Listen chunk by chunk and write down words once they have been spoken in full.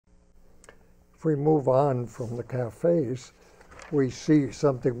If we move on from the cafes, we see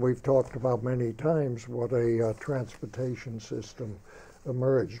something we've talked about many times, what a transportation system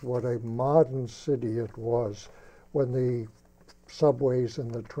emerged, what a modern city it was when the subways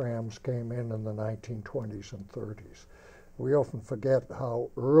and the trams came in the 1920s and 30s. We often forget how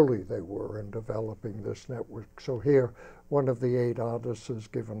early they were in developing this network. So here, one of the 8 artists has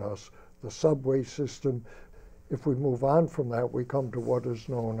given us the subway system. If we move on from that, we come to what is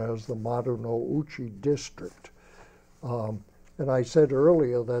known as the Marunouchi district. And I said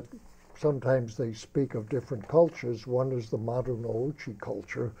earlier that sometimes they speak of different cultures. One is the Marunouchi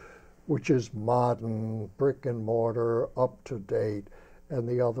culture, which is modern, brick and mortar, up to date, and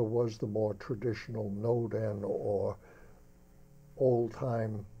the other was the more traditional Noden or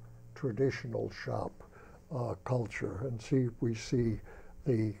old-time traditional shop culture. And we see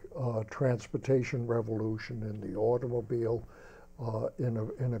the transportation revolution in the automobile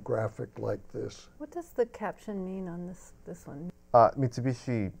in a graphic like this. What does the caption mean on this one?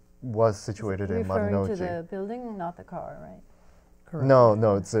 Mitsubishi was situated in Marunouchi. Referring to the building, not the car, right? Correct. No,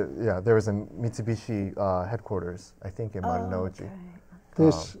 there was a Mitsubishi headquarters, I think, in Marunouchi.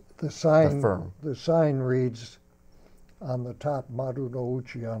 Okay. The sign reads on the top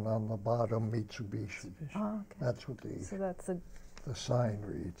Marunouchi and on the bottom Mitsubishi. Oh, okay. That's what the sign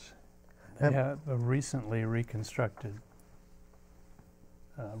reads. They have a recently reconstructed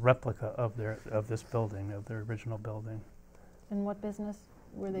replica of this building, of their original building. And what business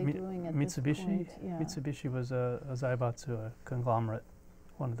were they doing at Mitsubishi? This point? Yeah. Mitsubishi was a Zaibatsu, a conglomerate,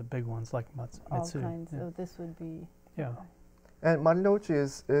 one of the big ones like Mitsu. All kinds. So this would be. Yeah. Okay. And Marunouchi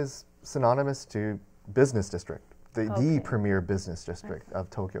is synonymous to business district, the premier business district of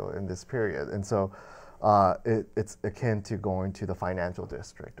Tokyo in this period. And so it's akin to going to the financial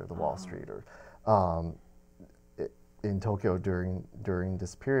district or the Wall Street or in Tokyo during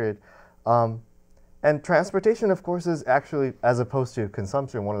this period. And transportation, of course, is actually, as opposed to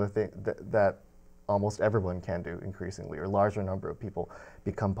consumption, one of the things that almost everyone can do increasingly, or a larger number of people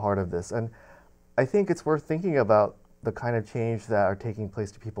become part of this. And I think it's worth thinking about the kind of change that are taking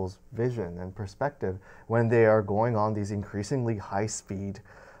place to people's vision and perspective when they are going on these increasingly high-speed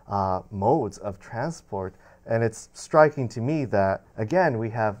modes of transport. And it's striking to me that, again,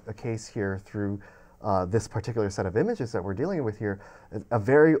 we have a case here through this particular set of images that we're dealing with here, a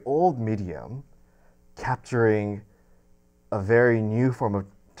very old medium capturing a very new form of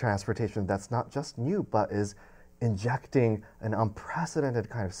transportation that's not just new, but is injecting an unprecedented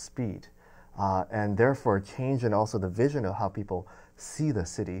kind of speed, and therefore a change in also the vision of how people see the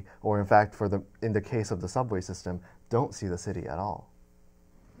city, or in fact, in the case of the subway system, don't see the city at all.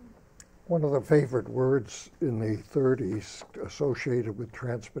 One of the favorite words in the 30s associated with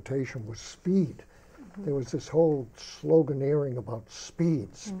transportation was speed. There was this whole sloganeering about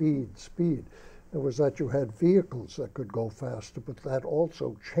speed, speed, speed. It was that you had vehicles that could go faster, but that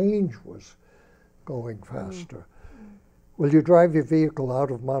also change was going faster. Well, you drive your vehicle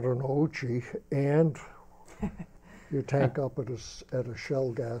out of Marunouchi and you tank up at a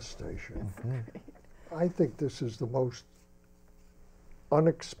Shell gas station. I think this is the most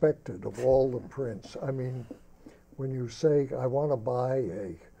unexpected of all the prints. I mean, when you say, I want to buy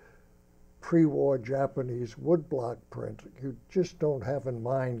a pre-war Japanese woodblock print, you just don't have in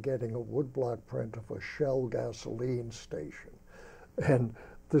mind getting a woodblock print of a Shell gasoline station. And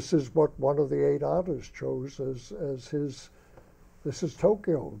this is what one of the 8 artists chose as his, this is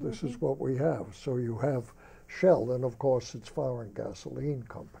Tokyo, this is what we have. So you have Shell, and of course it's foreign gasoline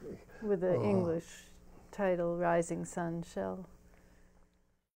company. With the English title, Rising Sun Shell.